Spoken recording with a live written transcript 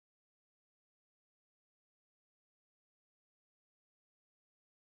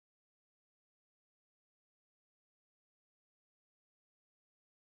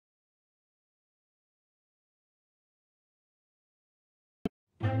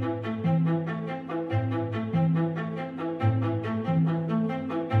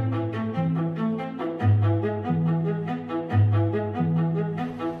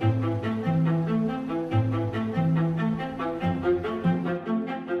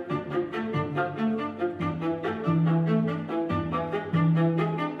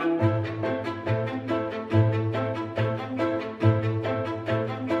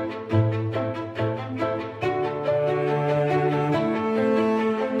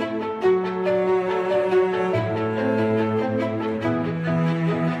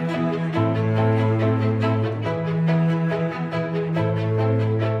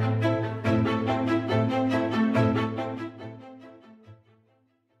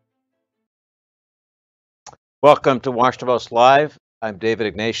Welcome to Washington Post Live. I'm David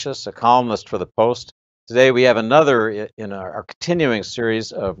Ignatius, a columnist for the Post. Today we have another in our continuing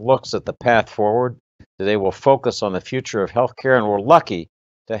series of looks at the path forward. Today we'll focus on the future of healthcare, and we're lucky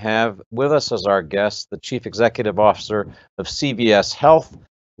to have with us as our guest the Chief Executive Officer of CVS Health,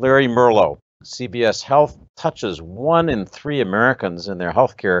 Larry Merlo. CVS Health touches 1 in 3 Americans in their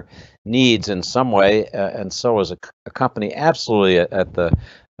healthcare needs in some way, and so is a company absolutely at the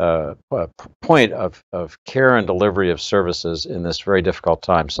point of care and delivery of services in this very difficult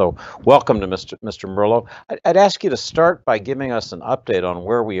time. So welcome to Mr. Merlo. I'd ask you to start by giving us an update on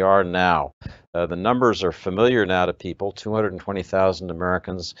where we are now. The numbers are familiar now to people. 220,000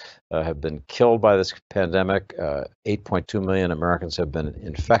 Americans have been killed by this pandemic. 8.2 million Americans have been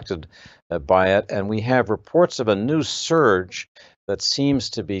infected by it. And we have reports of a new surge that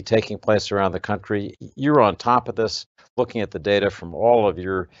seems to be taking place around the country. You're on top of this, looking at the data from all of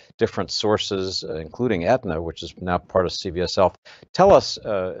your different sources, including Aetna, which is now part of CVS Health. Tell us,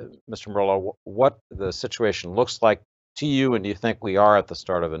 Mr. Merlo, what the situation looks like to you, and do you think we are at the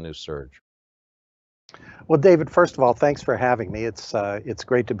start of a new surge? Well, David, first of all, thanks for having me. It's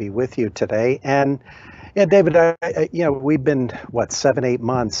great to be with you today. And yeah, David, we've been 7-8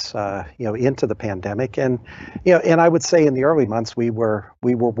 months, into the pandemic, and and I would say in the early months we were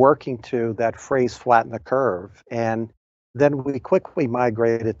working to that phrase "flatten the curve," and then we quickly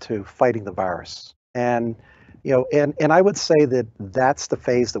migrated to fighting the virus. And and I would say that that's the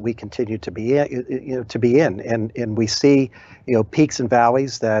phase that we continue to be in, and we see peaks and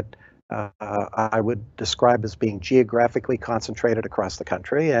valleys that I would describe as being geographically concentrated across the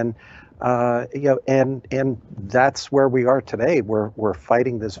country, and and that's where we are today. We're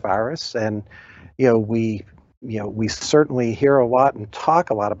fighting this virus, and we certainly hear a lot and talk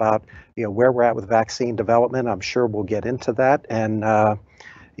a lot about where we're at with vaccine development. I'm sure we'll get into that, and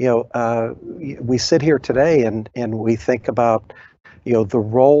we sit here today and we think about the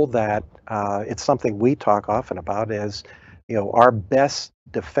role that it's something we talk often about as our best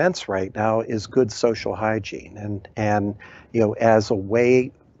defense right now is good social hygiene, and as a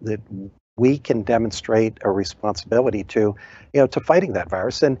way that we can demonstrate a responsibility to to fighting that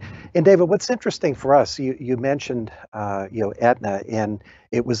virus. And David, what's interesting for us, you mentioned Aetna, and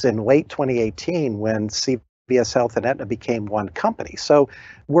it was in late 2018 when CVS Health and Aetna became one company. So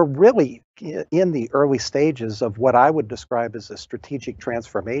we're really in the early stages of what I would describe as a strategic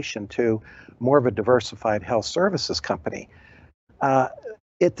transformation to more of a diversified health services company.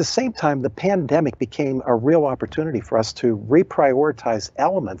 At the same time, the pandemic became a real opportunity for us to reprioritize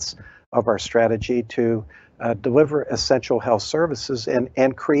elements of our strategy to deliver essential health services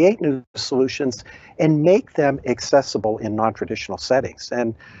and create new solutions and make them accessible in non-traditional settings.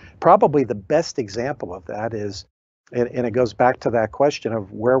 And probably the best example of that is, and it goes back to that question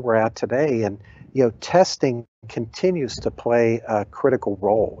of where we're at today, and testing continues to play a critical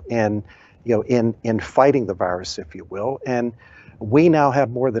role in in fighting the virus, if you will. And we now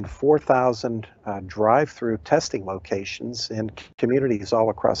have more than 4,000 drive-through testing locations in communities all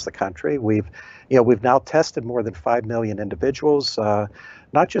across the country. We've now tested more than 5 million individuals,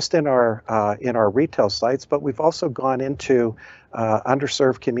 not just in our retail sites, but we've also gone into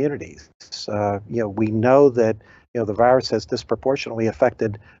underserved communities. We know that the virus has disproportionately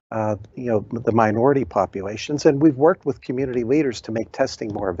affected the minority populations, and we've worked with community leaders to make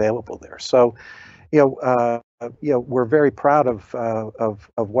testing more available there. So we're very proud of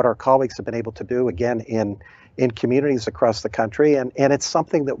what our colleagues have been able to do, again, in communities across the country, and it's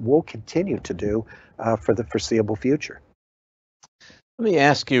something that we'll continue to do for the foreseeable future. Let me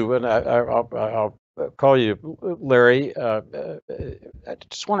ask you, and I'll call you Larry. I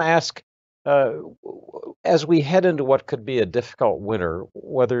just want to ask As we head into what could be a difficult winter,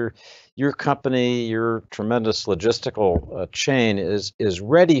 whether your company, your tremendous logistical chain is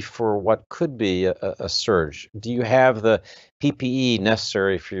ready for what could be a surge. Do you have the PPE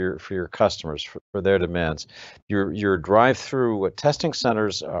necessary for your customers for their demands? Your drive-through testing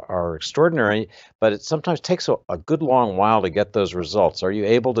centers are extraordinary, but it sometimes takes a good long while to get those results. Are you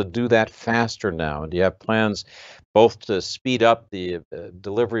able to do that faster now? And do you have plans both to speed up the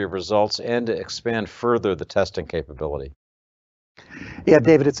delivery of results and to expand further the testing capability? Yeah,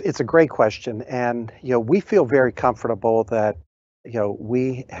 David, it's a great question, and we feel very comfortable that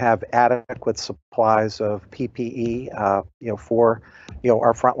we have adequate supplies of PPE, for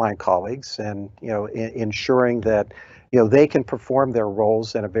our frontline colleagues, and ensuring that they can perform their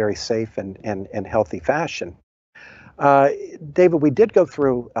roles in a very safe and healthy fashion. Uh, David, we did go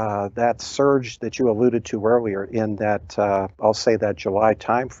through that surge that you alluded to earlier in that, I'll say that July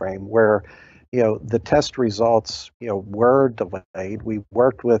timeframe where, the test results, were delayed. We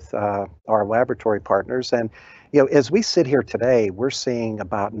worked with our laboratory partners, and, as we sit here today, we're seeing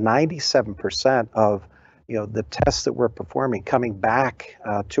about 97% of, the tests that we're performing coming back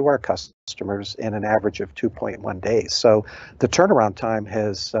to our customers in an average of 2.1 days. So the turnaround time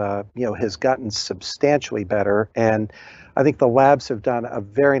has gotten substantially better, and I think the labs have done a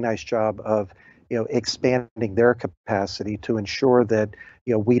very nice job of expanding their capacity to ensure that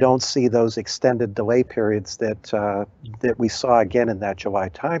we don't see those extended delay periods that we saw again in that July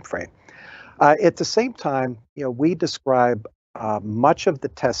timeframe. At the same time, we describe much of the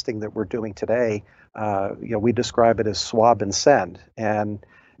testing that we're doing today. We describe it as swab and send, and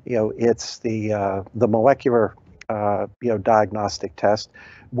it's the molecular diagnostic test.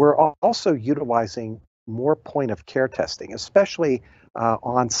 We're also utilizing more point of care testing, especially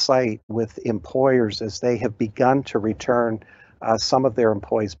on site with employers as they have begun to return some of their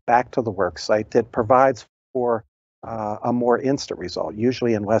employees back to the work site. That provides for a more instant result,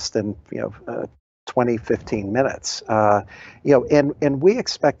 usually in less than 20, 15 minutes. And we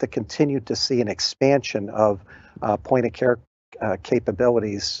expect to continue to see an expansion of point of care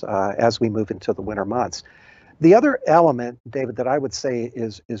capabilities as we move into the winter months. The other element, David, that I would say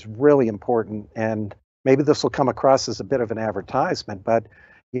is really important, and maybe this will come across as a bit of an advertisement, but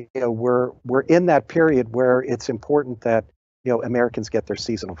we're in that period where it's important that Americans get their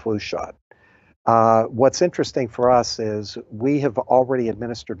seasonal flu shot. What's interesting for us is we have already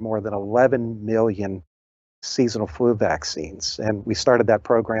administered more than 11 million seasonal flu vaccines, and we started that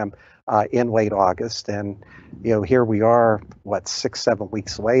program in late August, and here we are, 6, 7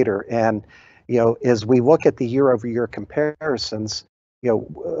 weeks later, and as we look at the year-over-year comparisons,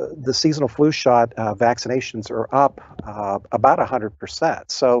 the seasonal flu shot vaccinations are up about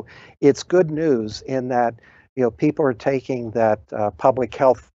 100%. So it's good news in that people are taking that public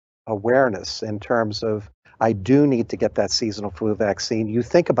health awareness in terms of, I do need to get that seasonal flu vaccine. You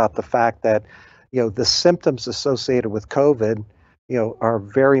think about the fact that the symptoms associated with COVID are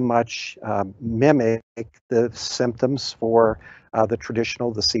very much mimic the symptoms for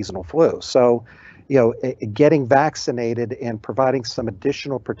the seasonal flu. So getting vaccinated and providing some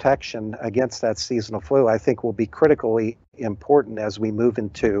additional protection against that seasonal flu, I think, will be critically important as we move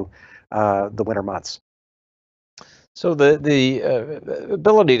into the winter months. So the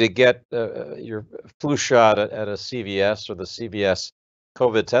ability to get your flu shot at a CVS or the CVS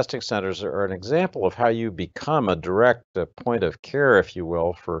COVID testing centers are an example of how you become a direct point of care, if you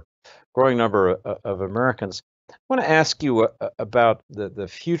will, for a growing number of Americans. I want to ask you about the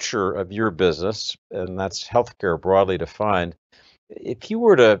future of your business, and that's healthcare broadly defined. If you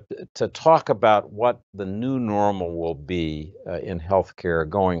were to talk about what the new normal will be in healthcare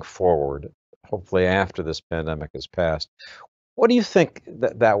going forward, hopefully after this pandemic has passed, what do you think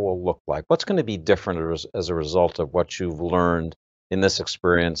that will look like? What's going to be different as a result of what you've learned in this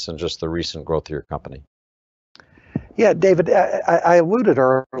experience and just the recent growth of your company? Yeah, David, I alluded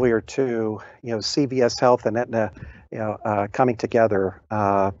earlier to CVS Health and Aetna, coming together,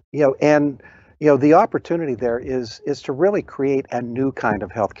 and the opportunity there is to really create a new kind of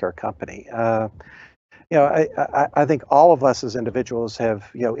healthcare company. I think all of us as individuals have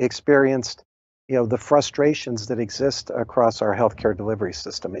experienced the frustrations that exist across our healthcare delivery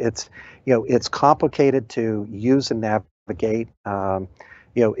system. It's complicated to use and navigate.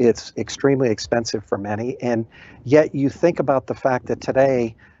 It's extremely expensive for many, and yet you think about the fact that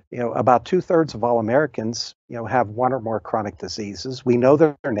today, about 2/3 of all Americans, have one or more chronic diseases. We know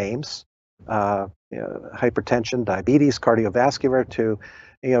their names: hypertension, diabetes, cardiovascular,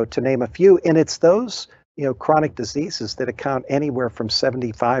 to name a few. And it's those chronic diseases that account anywhere from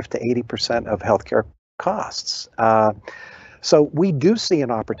 75 to 80% of healthcare costs. So we do see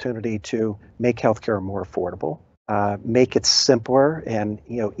an opportunity to make healthcare more affordable, make it simpler and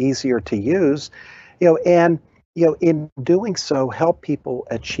easier to use, and in doing so, help people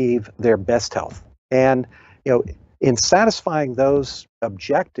achieve their best health. And you know, in satisfying those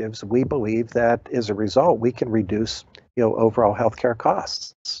objectives, we believe that as a result, we can reduce overall healthcare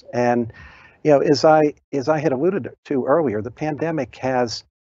costs. And as I had alluded to earlier, the pandemic has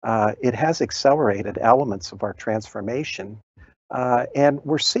it has accelerated elements of our transformation, and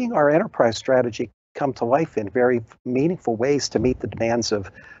we're seeing our enterprise strategy come to life in very meaningful ways to meet the demands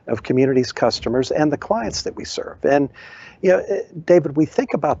of communities, customers, and the clients that we serve. And David, we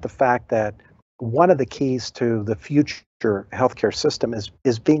think about the fact that one of the keys to the future healthcare system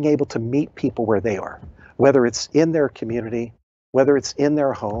is being able to meet people where they are, whether it's in their community, whether it's in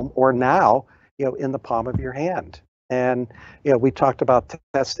their home, or now in the palm of your hand. And we talked about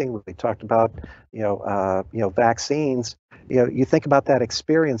testing, we talked about vaccines. You think about that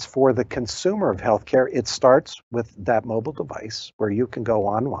experience for the consumer of healthcare. It starts with that mobile device where you can go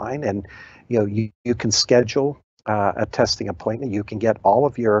online and you can schedule a testing appointment. You can get all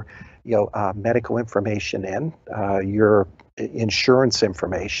of your medical information in, your insurance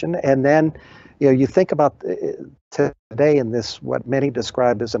information, and then you think about today in this what many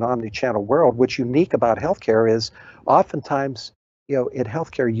describe as an omni-channel world. What's unique about healthcare is oftentimes in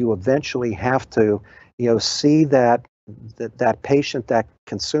healthcare you eventually have to see that patient, that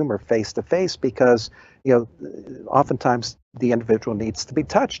consumer face to face, because oftentimes the individual needs to be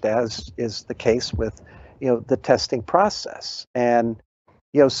touched, as is the case with the testing process. And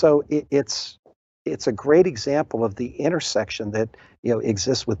so it's a great example of the intersection that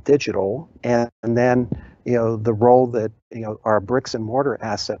exists with digital, and then the role that our bricks and mortar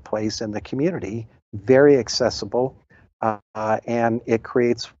asset plays in the community. Very accessible, and it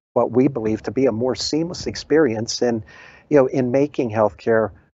creates what we believe to be a more seamless experience in making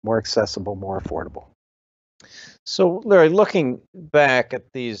healthcare more accessible, more affordable. So, Larry, looking back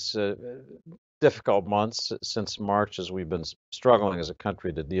at these difficult months since March, as we've been struggling as a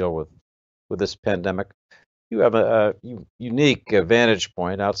country to deal with this pandemic, you have a unique vantage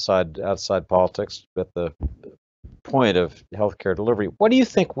point outside politics at the point of healthcare delivery. What do you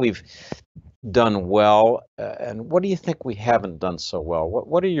think we've done well, and what do you think we haven't done so well?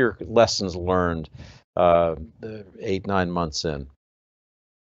 What are your lessons learned 8-9 months in?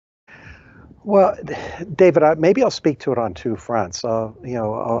 Well, David, maybe I'll speak to it on two fronts.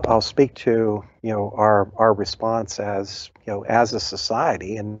 I'll speak to our response as as a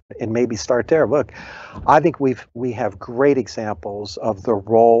society, and maybe start there. Look, I think we have great examples of the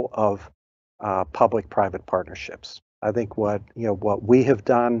role of public-private partnerships. I think what we have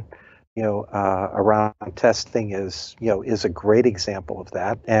done around testing is a great example of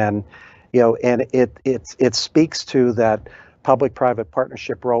that, and and it speaks to that public-private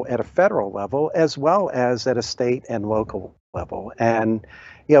partnership role at a federal level as well as at a state and local level. And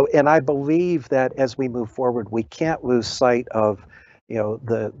and I believe that as we move forward, we can't lose sight of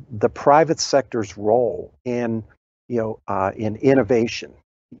the private sector's role in in innovation,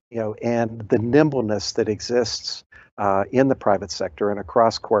 and the nimbleness that exists in the private sector and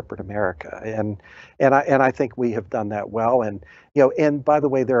across corporate America. And I think we have done that well. And and by the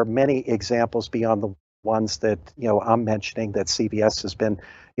way, there are many examples beyond the ones that I'm mentioning that CVS has been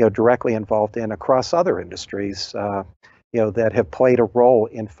directly involved in across other industries that have played a role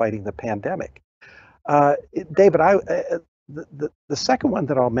in fighting the pandemic. David, the second one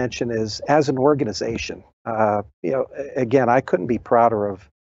that I'll mention is, as an organization, again, I couldn't be prouder of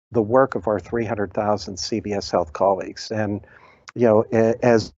the work of our 300,000 CVS Health colleagues. And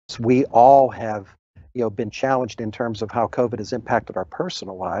as we all have been challenged in terms of how COVID has impacted our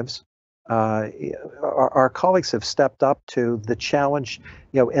personal lives, our colleagues have stepped up to the challenge,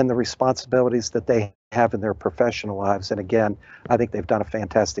 and the responsibilities that they have in their professional lives. And again, I think they've done a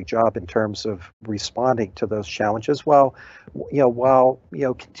fantastic job in terms of responding to those challenges, while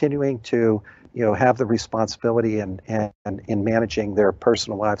continuing to have the responsibility and in managing their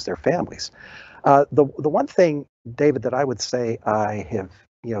personal lives, their families. The one thing, David, that I would say I have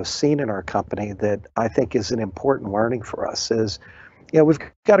seen in our company that I think is an important learning for us is, we've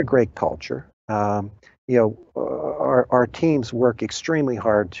got a great culture. Our teams work extremely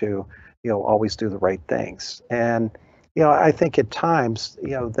hard to, always do the right things. And, I think at times,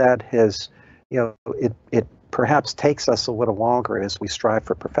 that has, it perhaps takes us a little longer as we strive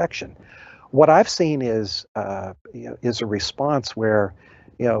for perfection. What I've seen is a response where,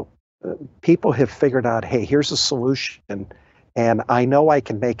 people have figured out, hey, here's a solution, and I know I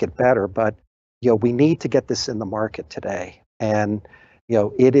can make it better, but, we need to get this in the market today. And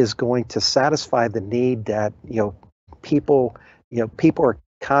it is going to satisfy the need that people are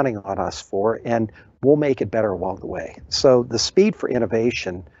counting on us for, and we'll make it better along the way. So the speed for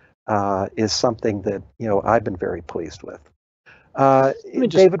innovation is something that I've been very pleased with.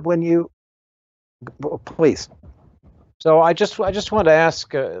 David, when you please. So I just wanted to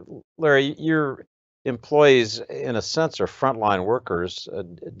ask, Larry, your employees, in a sense, are frontline workers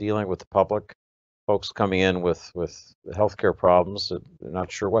dealing with the public, folks coming in with healthcare problems. They're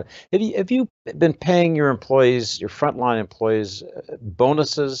not sure what. Have you been paying your employees, your frontline employees,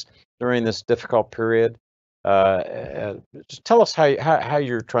 bonuses during this difficult period? Just tell us how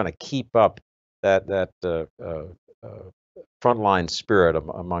you're trying to keep up that frontline spirit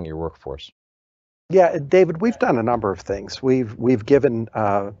among your workforce. Yeah, David, we've done a number of things. We've given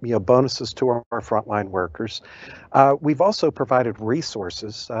bonuses to our frontline workers. We've also provided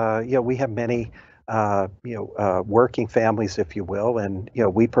resources. We have many working families, if you will, and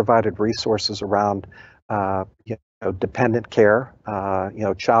we provided resources around dependent care,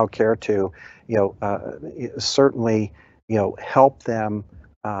 child care to certainly help them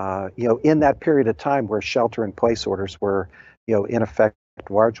in that period of time where shelter-in-place orders were in effect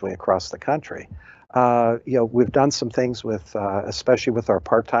largely across the country. We've done some things with, especially with our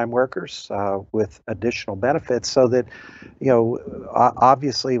part-time workers, with additional benefits, so that,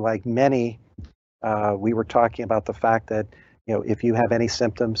 obviously, like many, we were talking about the fact that, if you have any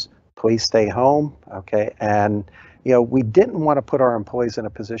symptoms, please stay home, okay? And, we didn't want to put our employees in a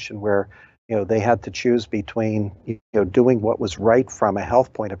position where, they had to choose between, doing what was right from a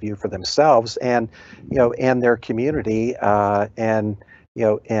health point of view for themselves and, and their community, and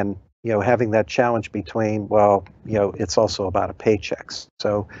having that challenge between, well, it's also about a paycheck.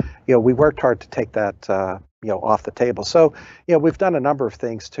 So, we worked hard to take that, off the table. So, we've done a number of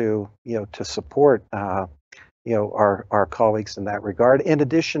things to support, our colleagues in that regard. In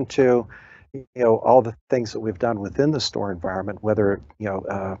addition to, all the things that we've done within the store environment, whether,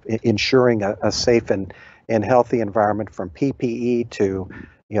 ensuring a safe and healthy environment, from PPE to,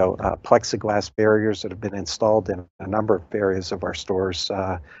 plexiglass barriers that have been installed in a number of areas of our stores,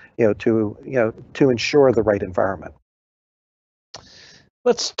 to ensure the right environment.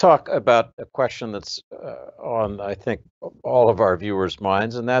 Let's talk about a question that's on, I think, all of our viewers'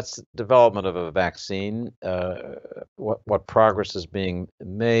 minds, and that's development of a vaccine. What progress is being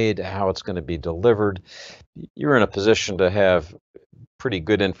made, how it's going to be delivered. You're in a position to have pretty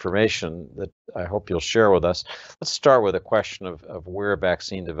good information that I hope you'll share with us. Let's start with a question of where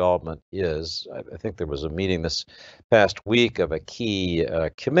vaccine development is. I think there was a meeting this past week of a key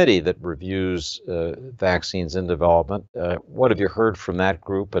committee that reviews vaccines in development. What have you heard from that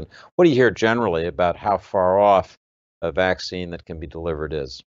group, and what do you hear generally about how far off a vaccine that can be delivered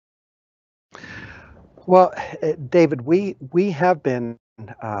is? Well, David, we have been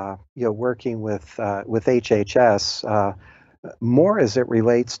working with HHS. More as it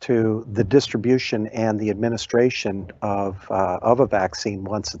relates to the distribution and the administration of a vaccine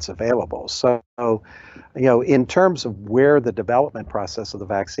once it's available. So, in terms of where the development process of the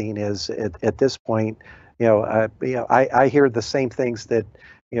vaccine is at this point, I hear the same things that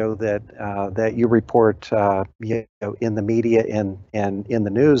that you report, in the media and in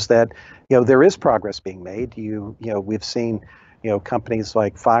the news, that there is progress being made. We've seen companies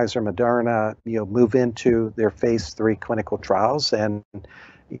like Pfizer, Moderna, move into their phase 3 clinical trials, and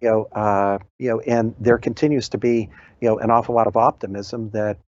and there continues to be an awful lot of optimism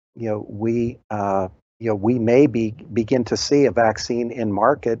that we may begin to see a vaccine in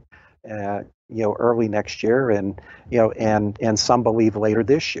market early next year, and and some believe later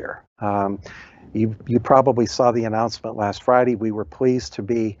this year. You probably saw the announcement last Friday. We were pleased to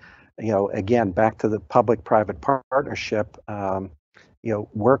be again, back to the public-private partnership,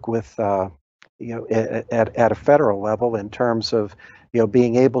 work with, at a federal level in terms of,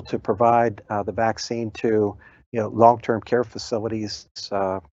 being able to provide the vaccine to, long-term care facilities,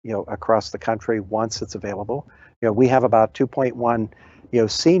 across the country once it's available. We have about 2.1,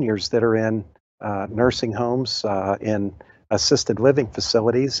 seniors that are in nursing homes, in assisted living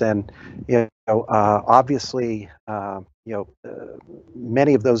facilities, and obviously,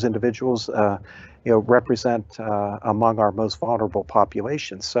 many of those individuals, represent among our most vulnerable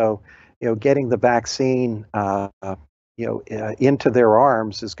populations. So, getting the vaccine, into their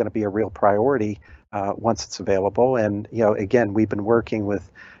arms is going to be a real priority once it's available. And again, we've been working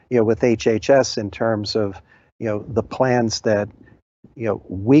with with HHS in terms of the plans that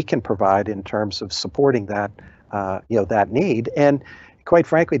we can provide in terms of supporting that that need. And quite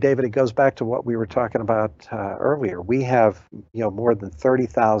frankly, David, it goes back to what we were talking about earlier. We have more than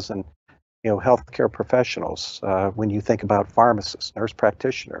 30,000 healthcare professionals, when you think about pharmacists, nurse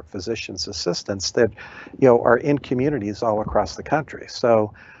practitioner, physicians, assistants that, are in communities all across the country.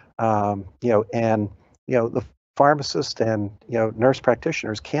 So, the pharmacist and, nurse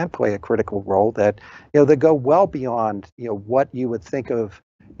practitioners can play a critical role that, that go well beyond, what you would think of,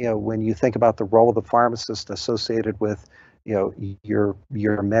 when you think about the role of the pharmacist associated with, your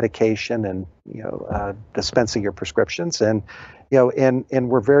medication and, dispensing your prescriptions. And, and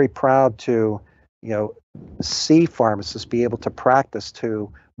we're very proud to, see pharmacists be able to practice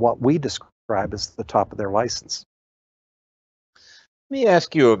to what we describe as the top of their license. Let me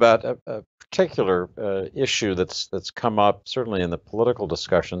ask you about a particular issue that's come up, certainly in the political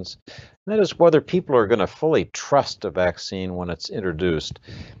discussions. And that is whether people are going to fully trust a vaccine when it's introduced.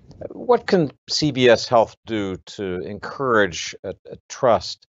 What can CVS Health do to encourage a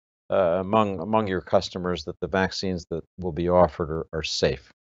trust among your customers that the vaccines that will be offered are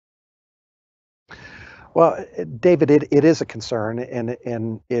safe? Well, David, it is a concern,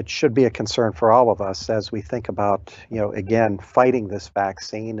 and it should be a concern for all of us as we think about, again, fighting this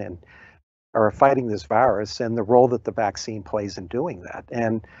vaccine or fighting this virus and the role that the vaccine plays in doing that.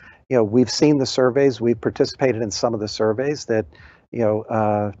 And, we've seen the surveys, we've participated in some of the surveys that,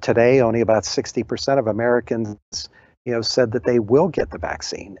 today only about 60% of Americans, said that they will get the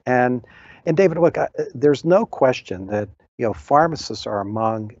vaccine. And David, look, there's no question that, pharmacists are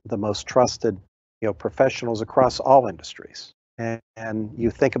among the most trusted professionals across all industries. And you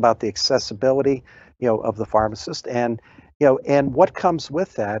think about the accessibility, of the pharmacist, and and what comes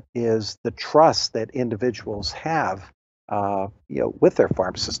with that is the trust that individuals have, with their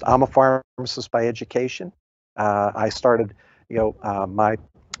pharmacist. I'm a pharmacist by education. I started, my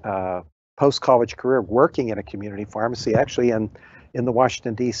post-college career working in a community pharmacy, actually in the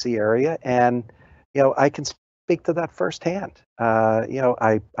Washington D.C. area, and I can speak to that firsthand.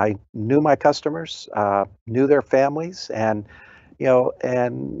 I knew my customers, knew their families, and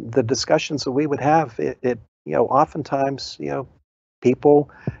and the discussions that we would have, oftentimes, people,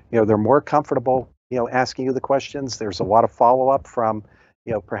 they're more comfortable, asking you the questions. There's a lot of follow-up from,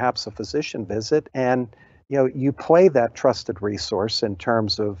 perhaps a physician visit, and you play that trusted resource in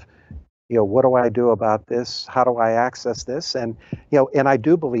terms of, what do I do about this? How do I access this? And and I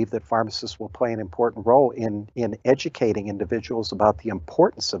do believe that pharmacists will play an important role in educating individuals about the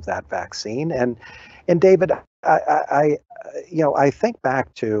importance of that vaccine. And David, I think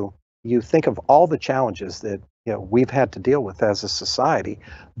back to, you think of all the challenges that we've had to deal with as a society.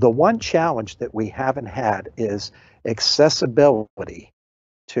 The one challenge that we haven't had is accessibility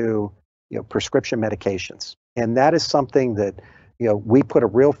to prescription medications, and that is something that we put a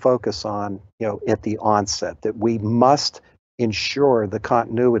real focus on, at the onset, that we must ensure the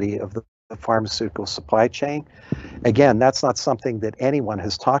continuity of the pharmaceutical supply chain. Again, that's not something that anyone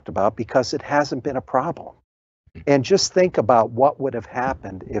has talked about because it hasn't been a problem. And just think about what would have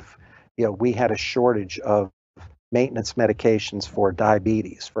happened if we had a shortage of maintenance medications for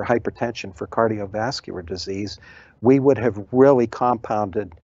diabetes, for hypertension, for cardiovascular disease. We would have really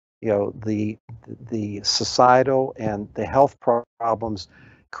compounded the societal and the health problems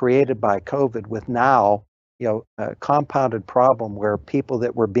created by COVID, with now a compounded problem where people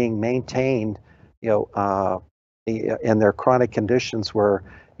that were being maintained and their chronic conditions were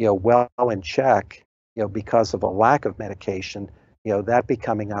well in check because of a lack of medication, that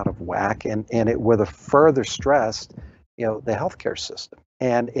becoming out of whack, and it would have further stressed the healthcare system,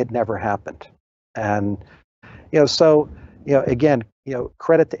 and it never happened. And so again,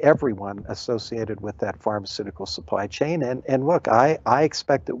 credit to everyone associated with that pharmaceutical supply chain. And look, I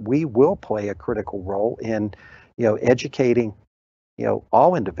expect that we will play a critical role in, educating,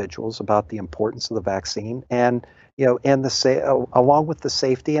 all individuals about the importance of the vaccine, and, and along with the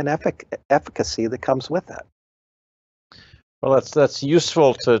safety and efficacy that comes with that. Well, that's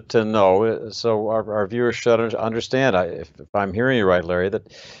useful to know. So our viewers should understand. If I'm hearing you right, Larry,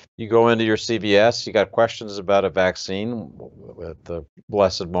 that you go into your CVS, you got questions about a vaccine at the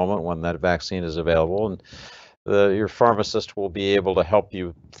blessed moment when that vaccine is available, and your pharmacist will be able to help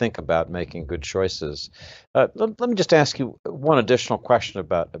you think about making good choices. Let me just ask you one additional question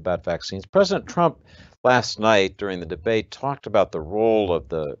about vaccines. President Trump last night during the debate talked about the role of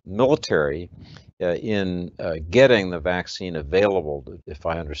the military in getting the vaccine available, if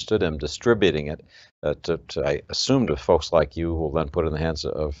I understood him, distributing it I assume, to folks like you, who will then put it in the hands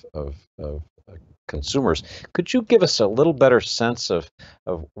of consumers. Could you give us a little better sense of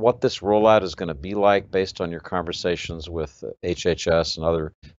what this rollout is going to be like based on your conversations with HHS and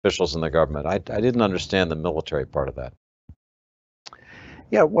other officials in the government? I didn't understand the military part of that.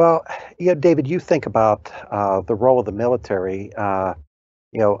 Yeah, well, David, you think about the role of the military.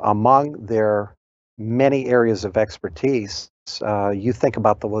 among their many areas of expertise, you think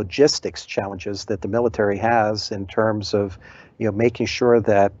about the logistics challenges that the military has in terms of, making sure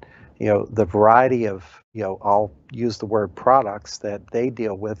that, the variety of, I'll use the word products that they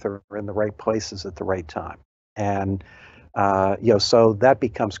deal with are in the right places at the right time. And, so that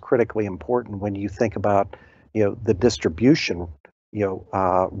becomes critically important when you think about, the distribution,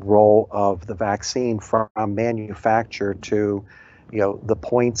 role of the vaccine from manufacture to, the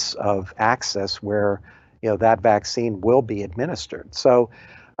points of access where, that vaccine will be administered. So,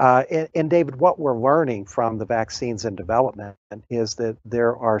 and David, what we're learning from the vaccines in development is that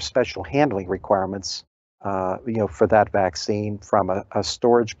there are special handling requirements, for that vaccine from a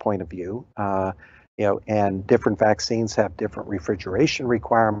storage point of view. And different vaccines have different refrigeration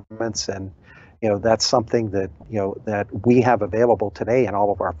requirements, and that's something that that we have available today in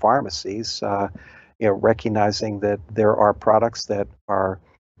all of our pharmacies. Recognizing that there are products that are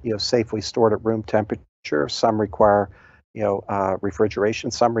safely stored at room temperature. Some require refrigeration.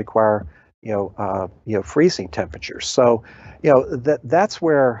 Some require freezing temperatures. So that's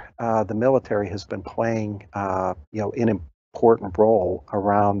where the military has been playing an important role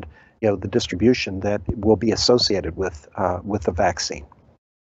around the distribution that will be associated with the vaccine.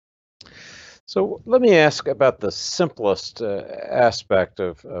 So let me ask about the simplest aspect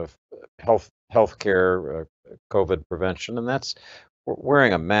of healthcare, COVID prevention, and that's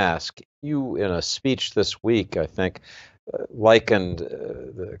wearing a mask. You, in a speech this week, I think, likened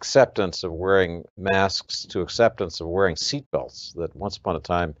the acceptance of wearing masks to acceptance of wearing seatbelts. That once upon a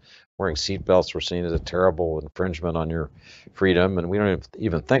time, wearing seatbelts were seen as a terrible infringement on your freedom, and we don't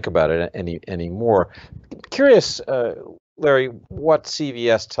even think about it anymore. Curious, Larry, what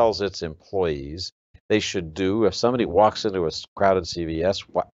CVS tells its employees they should do if somebody walks into a crowded CVS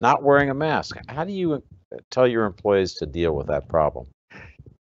not wearing a mask. How do you tell your employees to deal with that problem?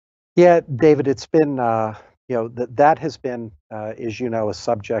 Yeah, David, it's been that has been, as you know, a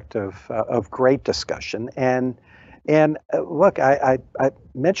subject of great discussion. And look, I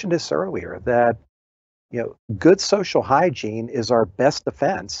mentioned this earlier that good social hygiene is our best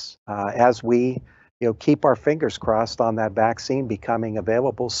defense as we keep our fingers crossed on that vaccine becoming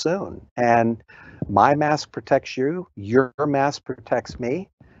available soon. And my mask protects you, your mask protects me,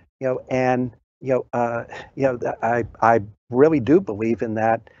 and I really do believe in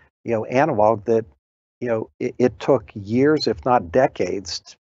that analog that it took years, if not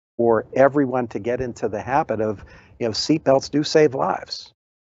decades, for everyone to get into the habit of seatbelts do save lives.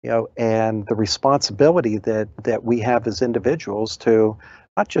 And the responsibility that we have as individuals to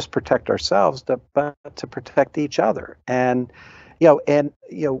not just protect ourselves, but to protect each other. And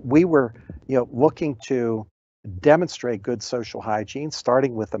we were looking to demonstrate good social hygiene,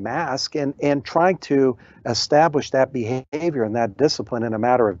 starting with a mask and trying to establish that behavior and that discipline in a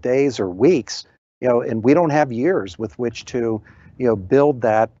matter of days or weeks. And we don't have years with which to build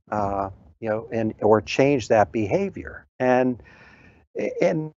that and or change that behavior. And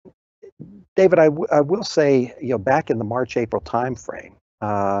David, I will say, back in the March-April timeframe,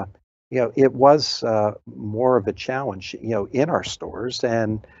 it was more of a challenge, in our stores,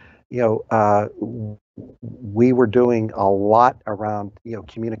 and we were doing a lot around,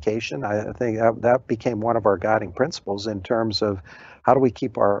 communication. I think that became one of our guiding principles in terms of how do we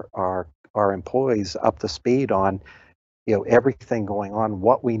keep our employees up to speed on, everything going on,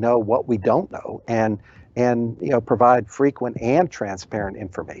 what we know, what we don't know, and provide frequent and transparent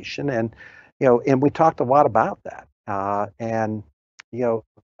information. And we talked a lot about that. And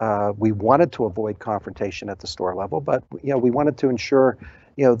we wanted to avoid confrontation at the store level, but we wanted to ensure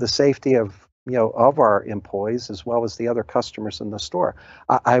the safety of of our employees as well as the other customers in the store.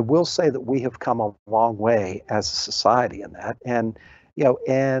 I will say that we have come a long way as a society in that, and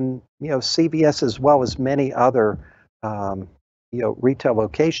CVS as well as many other retail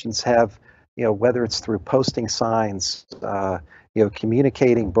locations have whether it's through posting signs,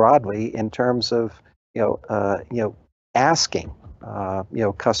 communicating broadly in terms of asking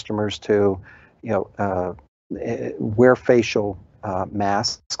customers to wear facial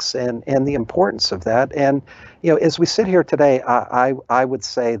masks and the importance of that. And as we sit here today, I would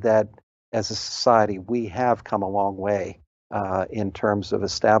say that as a society we have come a long way in terms of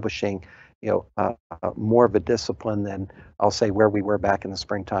establishing more of a discipline than I'll say where we were back in the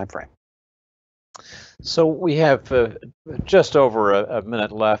spring timeframe. So we have just over a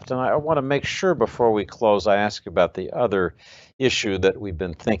minute left, and I want to make sure before we close, I ask about the other issue that we've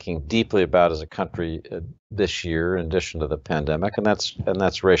been thinking deeply about as a country this year, in addition to the pandemic, and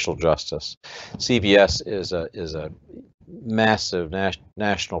that's racial justice. CVS is a massive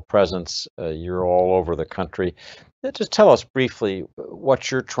national presence. You're all over the country. Just tell us briefly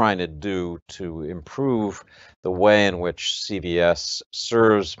what you're trying to do to improve the way in which CVS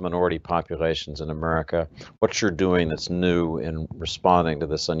serves minority populations in America, what you're doing that's new in responding to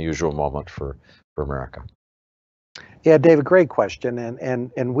this unusual moment for America. Yeah, David, great question,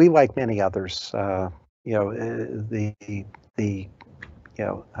 and we, like many others, the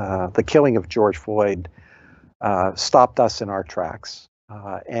killing of George Floyd stopped us in our tracks,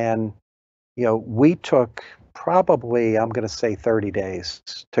 and we took probably, I'm going to say, 30 days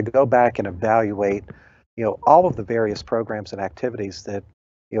to go back and evaluate, all of the various programs and activities that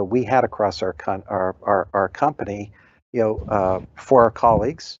we had across our company, for our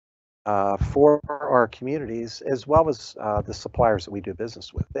colleagues, for our communities, as well as the suppliers that we do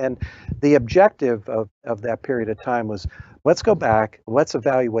business with. And the objective of that period of time was, let's go back, let's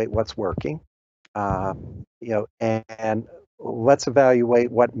evaluate what's working, uh, and let's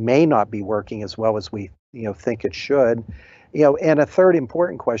evaluate what may not be working as well as we think it should. And a third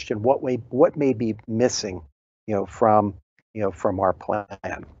important question: what may be missing, from our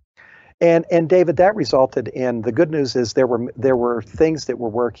plan. And David, that resulted in, the good news is there were things that were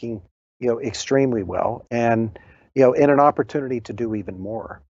working extremely well, and in an opportunity to do even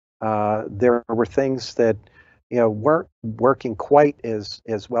more. There were things that weren't working quite as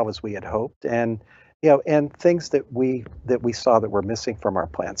well as we had hoped, and things that we saw that were missing from our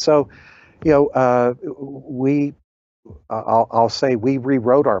plan. So we I'll say we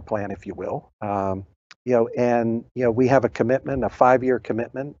rewrote our plan, if you will. And we have a commitment, a 5-year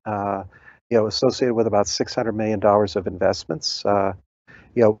commitment, associated with about $600 million of investments,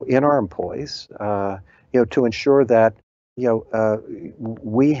 in our employees, to ensure that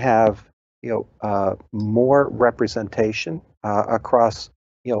we have more representation across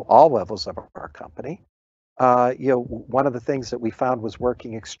all levels of our company. One of the things that we found was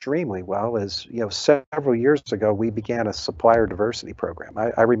working extremely well is, several years ago, we began a supplier diversity program.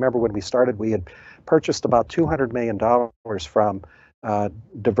 I remember when we started, we had purchased about $200 million from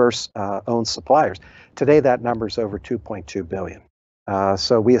diverse owned suppliers. Today, that number is over $2.2 billion.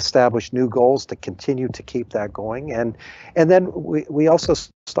 So we established new goals to continue to keep that going. And then we also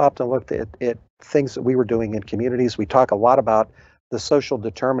stopped and looked at things that we were doing in communities. We talk a lot about the social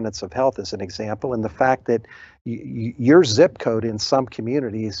determinants of health as an example, and the fact that your zip code in some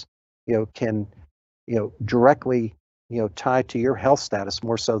communities, can, directly, tie to your health status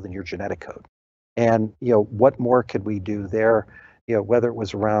more so than your genetic code. And, what more could we do there, whether it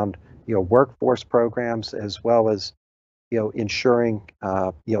was around, workforce programs, as well as, ensuring,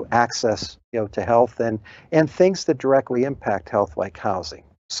 access, to health, and things that directly impact health, like housing.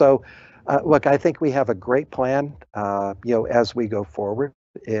 So, look, I think we have a great plan, as we go forward.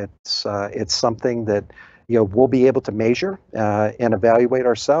 It's something that, we'll be able to measure and evaluate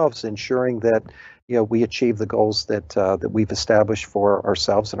ourselves, ensuring that, we achieve the goals that we've established for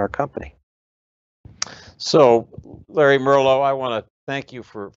ourselves and our company. So, Larry Merlo, I want to thank you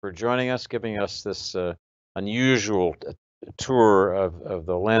for joining us, giving us this unusual tour of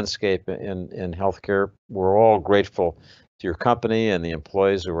the landscape in healthcare. We're all grateful to your company and the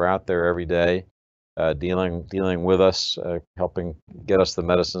employees who are out there every day, dealing with us, helping get us the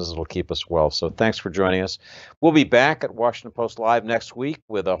medicines that will keep us well. So thanks for joining us. We'll be back at Washington Post Live next week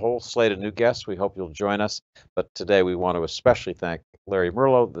with a whole slate of new guests. We hope you'll join us. But today we want to especially thank Larry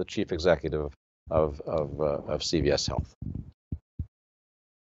Merlo, the Chief Executive of CVS Health.